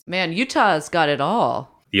Man, Utah's got it all.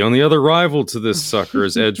 The only other rival to this sucker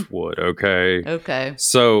is Edgewood, okay? Okay.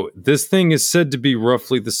 So this thing is said to be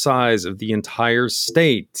roughly the size of the entire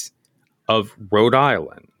state of Rhode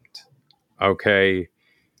Island, okay?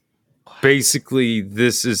 Basically,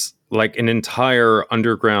 this is like an entire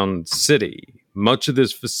underground city. Much of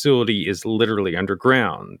this facility is literally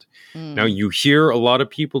underground. Now, you hear a lot of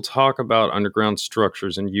people talk about underground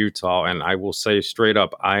structures in Utah, and I will say straight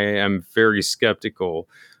up, I am very skeptical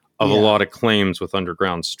of a lot of claims with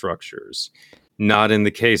underground structures. Not in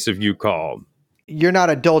the case of Utah. You're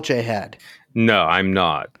not a Dolce head. No, I'm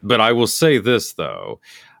not. But I will say this, though.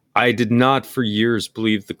 I did not for years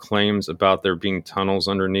believe the claims about there being tunnels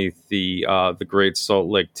underneath the Great Salt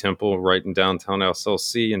Lake Temple right in downtown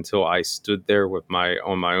SLC until I stood there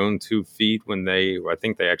on my own 2 feet when I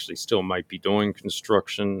think they actually still might be doing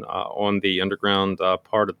construction on the underground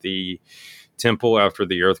part of the temple after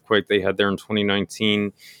the earthquake they had there in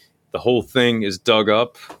 2019. The whole thing is dug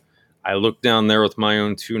up. I looked down there with my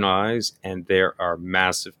own 2 eyes, and there are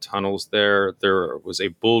massive tunnels there. There was a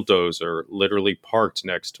bulldozer literally parked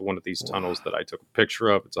next to one of these tunnels that I took a picture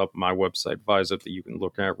of. It's up on my website, Visop, that you can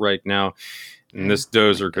look at right now. And this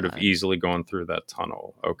dozer could have easily gone through that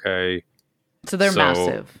tunnel, okay? So they're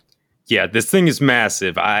massive. Yeah, this thing is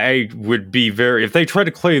massive. I would be if they try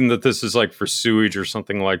to claim that this is like for sewage or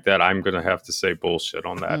something like that, I'm going to have to say bullshit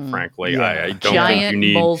on that, frankly. Yeah. I don't Giant think you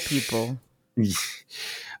need mole people.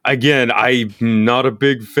 Again, I'm not a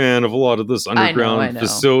big fan of a lot of this underground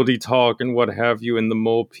facility talk and what have you in the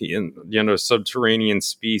mole and subterranean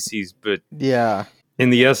species, but yeah, in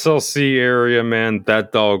the SLC area, man,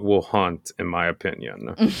 that dog will hunt, in my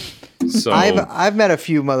opinion. So I've met a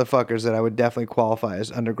few motherfuckers that I would definitely qualify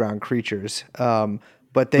as underground creatures,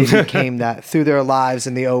 but they became that through their lives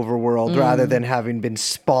in the overworld rather than having been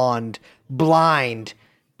spawned blind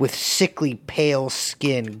with sickly pale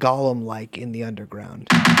skin, Gollum-like in the underground.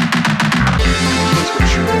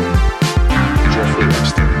 Jeffrey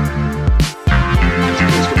Epstein.